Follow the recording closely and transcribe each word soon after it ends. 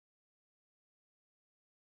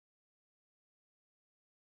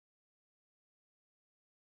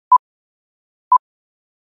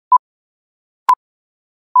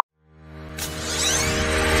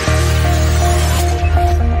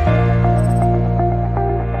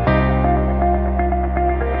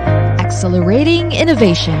Accelerating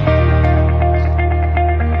innovation.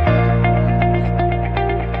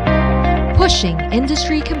 Pushing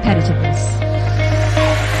industry competitiveness.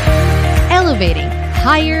 Elevating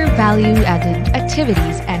higher value-added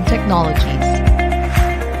activities and technologies.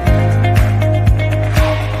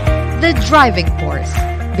 The driving force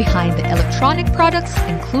behind the Electronic Products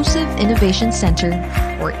Inclusive Innovation Center,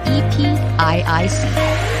 or EPIIC.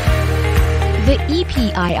 The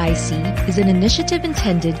EPIIC is an initiative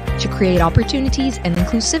intended to create opportunities and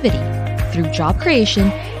inclusivity through job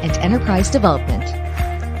creation and enterprise development.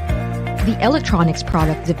 The Electronics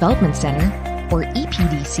Product Development Center, or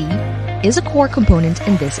EPDC, is a core component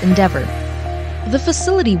in this endeavor. The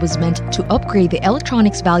facility was meant to upgrade the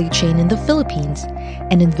electronics value chain in the Philippines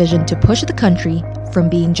and envisioned to push the country from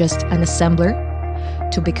being just an assembler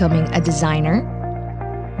to becoming a designer,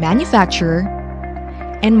 manufacturer,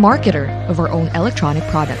 and marketer of our own electronic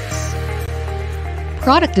products.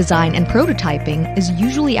 Product design and prototyping is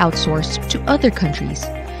usually outsourced to other countries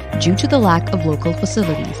due to the lack of local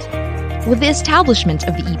facilities. With the establishment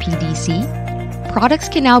of the EPDC, products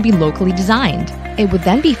can now be locally designed. It would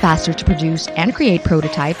then be faster to produce and create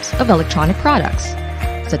prototypes of electronic products,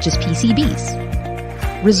 such as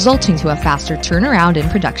PCBs, resulting to a faster turnaround in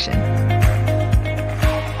production.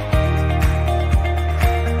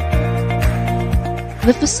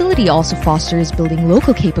 The facility also fosters building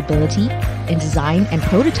local capability in design and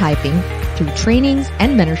prototyping through trainings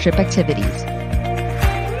and mentorship activities.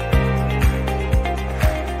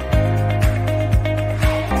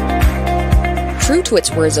 True to its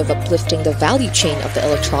words of uplifting the value chain of the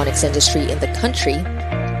electronics industry in the country,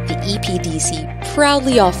 the EPDC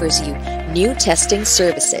proudly offers you new testing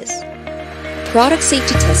services: product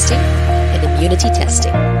safety testing and immunity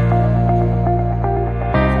testing.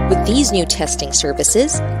 With these new testing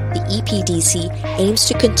services, the EPDC aims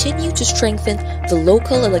to continue to strengthen the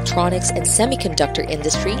local electronics and semiconductor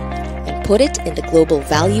industry and put it in the global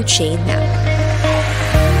value chain map.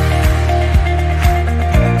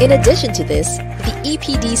 In addition to this, the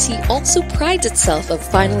EPDC also prides itself of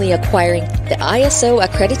finally acquiring the ISO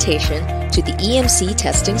accreditation to the EMC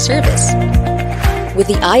testing service. With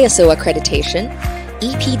the ISO accreditation,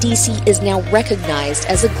 EPDC is now recognized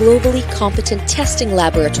as a globally competent testing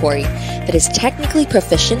laboratory that is technically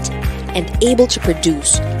proficient and able to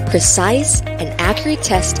produce precise and accurate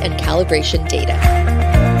test and calibration data.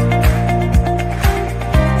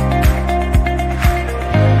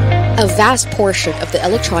 A vast portion of the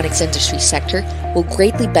electronics industry sector will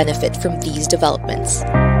greatly benefit from these developments.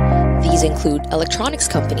 These include electronics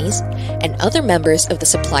companies and other members of the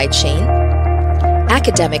supply chain,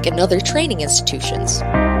 academic and other training institutions,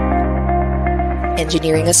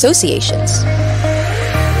 engineering associations,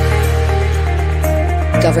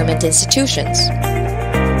 government institutions,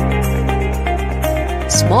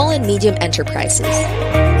 small and medium enterprises,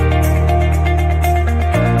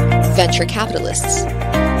 venture capitalists,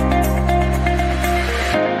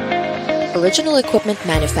 original equipment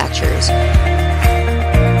manufacturers,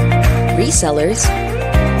 resellers,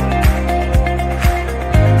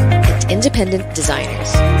 independent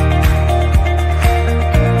designers.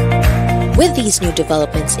 With these new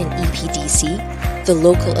developments in EPDC, the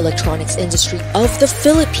local electronics industry of the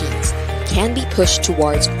Philippines can be pushed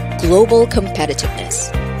towards global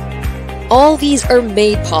competitiveness. All these are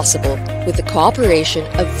made possible with the cooperation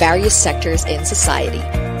of various sectors in society.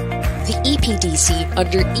 The EPDC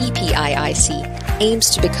under EPIIC aims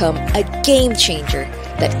to become a game changer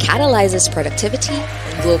that catalyzes productivity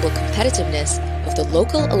and global competitiveness of the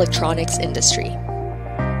local electronics industry.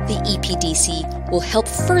 The EPDC will help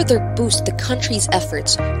further boost the country's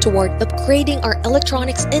efforts toward upgrading our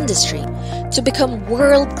electronics industry to become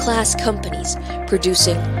world-class companies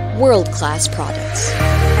producing world-class products.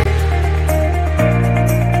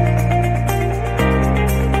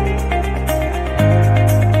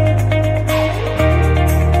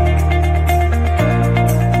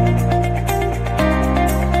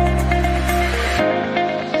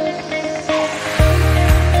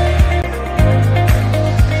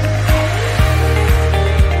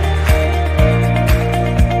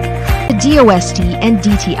 DOST and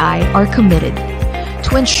DTI are committed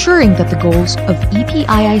to ensuring that the goals of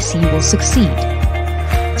EPIIC will succeed,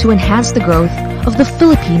 to enhance the growth of the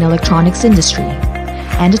Philippine electronics industry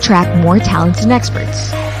and attract more talents and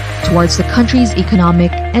experts towards the country's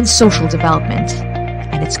economic and social development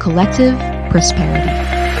and its collective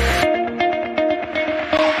prosperity.